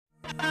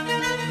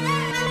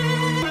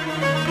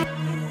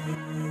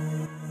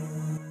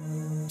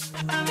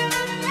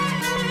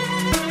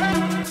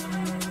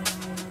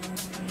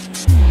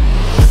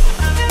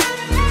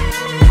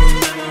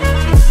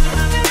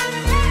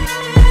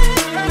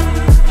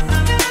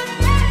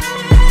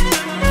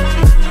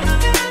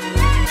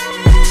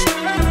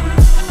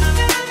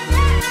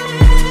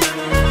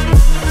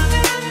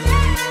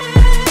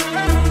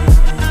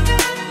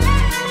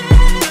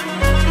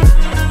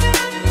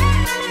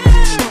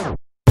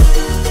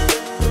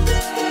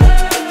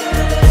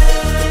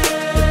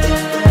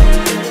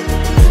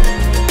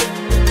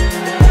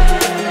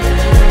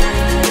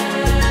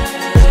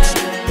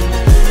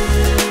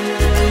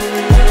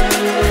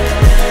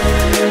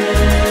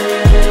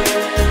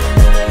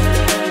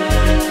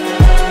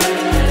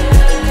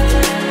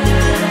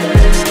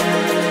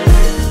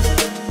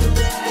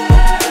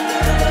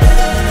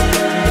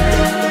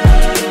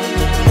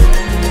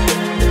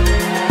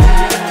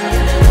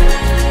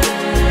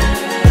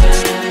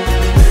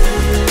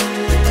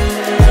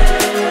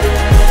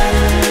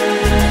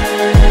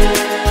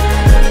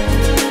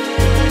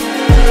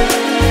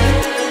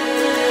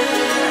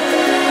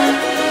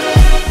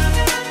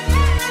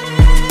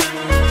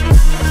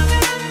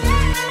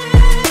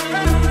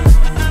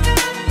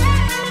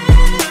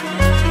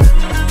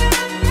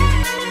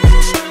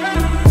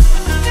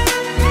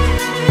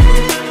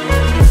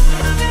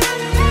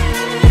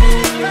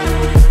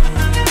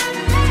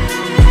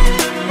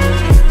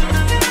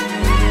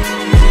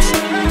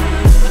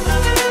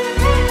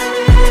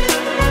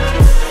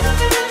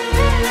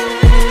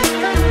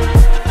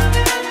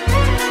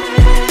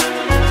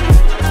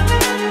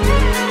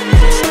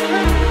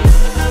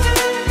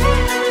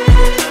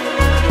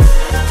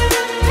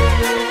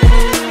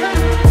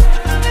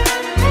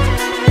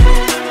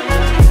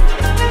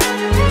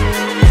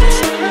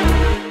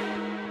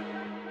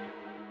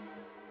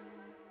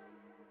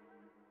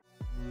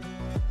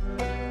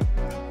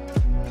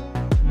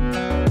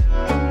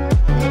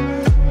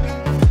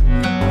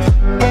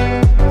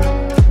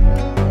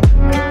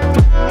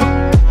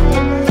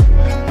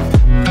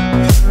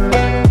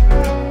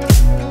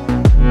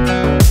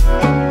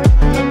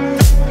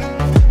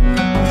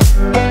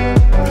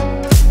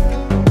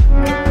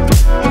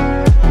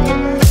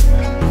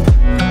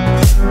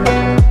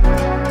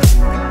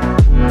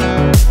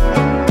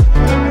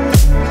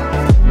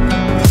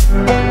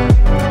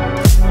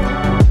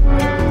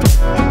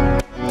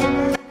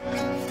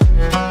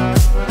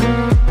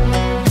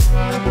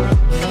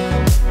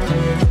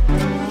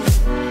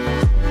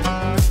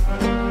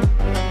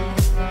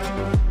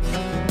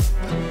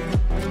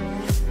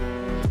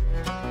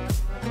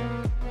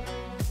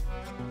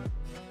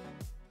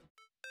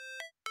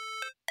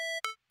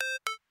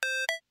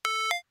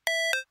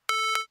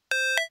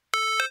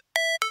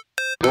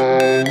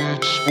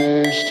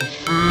supposed to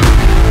feel.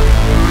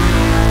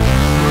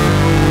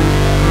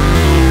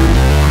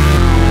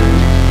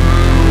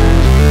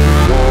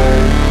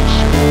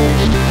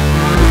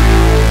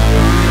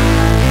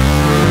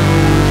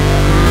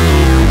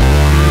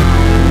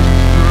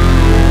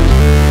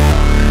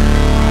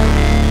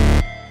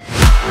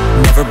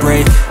 Never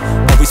break,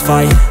 always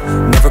fight,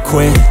 never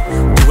quit,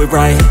 do it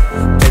right,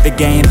 play the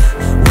game,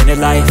 win it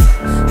life,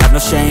 have no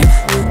shame,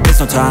 there's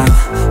no time,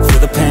 feel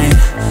the pain,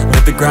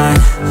 live the grind,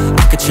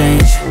 I could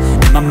change,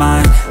 in my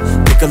mind,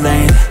 pick a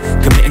lane,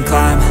 commit and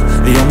climb,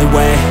 the only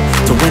way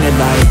to win it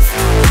life.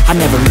 I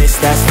never miss,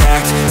 that's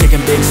fact,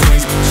 taking big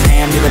swings, put your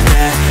hand to the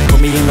bat,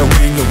 put me in the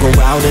ring, you'll go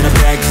out in a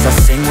bag, cause I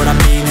sing what I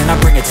mean and I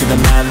bring it to the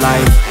mad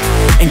light.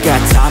 Ain't got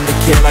time to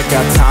kill, I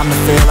got time to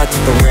feel, I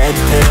took the red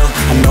pill,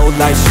 I know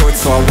life's short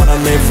so I wanna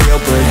live real,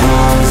 but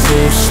how's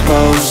it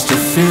supposed to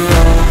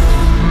feel?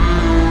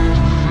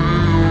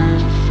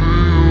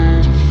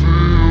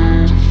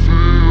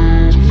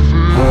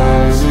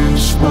 How's it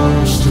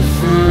supposed to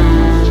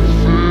feel?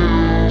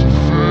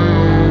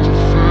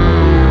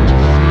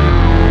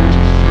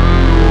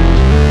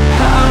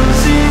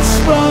 How's it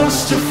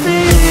supposed to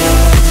feel?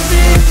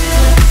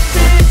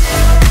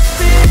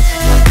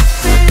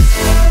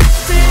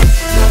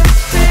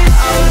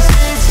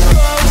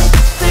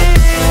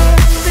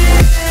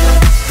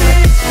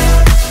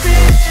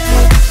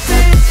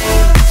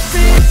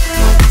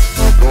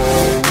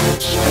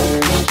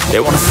 They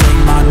wanna say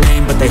my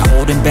name, but they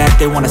holding back.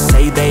 They wanna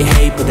say they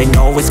hate, but they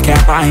know it's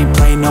cap. I ain't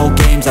play no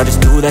games, I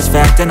just do that's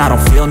fact. And I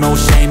don't feel no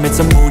shame, it's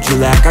a mood you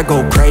lack. I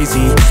go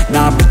crazy,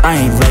 nah, but I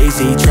ain't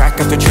lazy.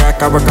 Track after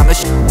track, I work on this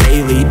shit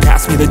daily.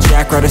 Pass me the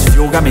jack, right as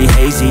fuel, got me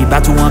hazy.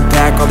 About to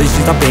unpack all these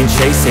things I've been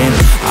chasing.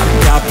 I've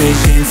got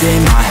visions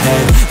in my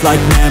head,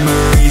 like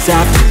memories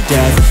after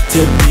death.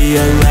 To be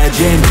a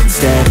legend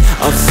instead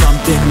of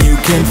something you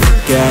can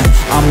forget.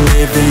 I'm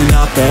living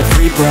up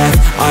every breath,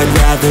 I'd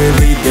rather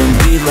lead than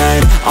be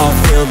led. I'll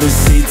fill the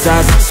seats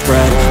as I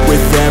spread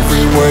with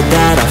every word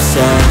that I've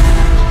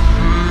said.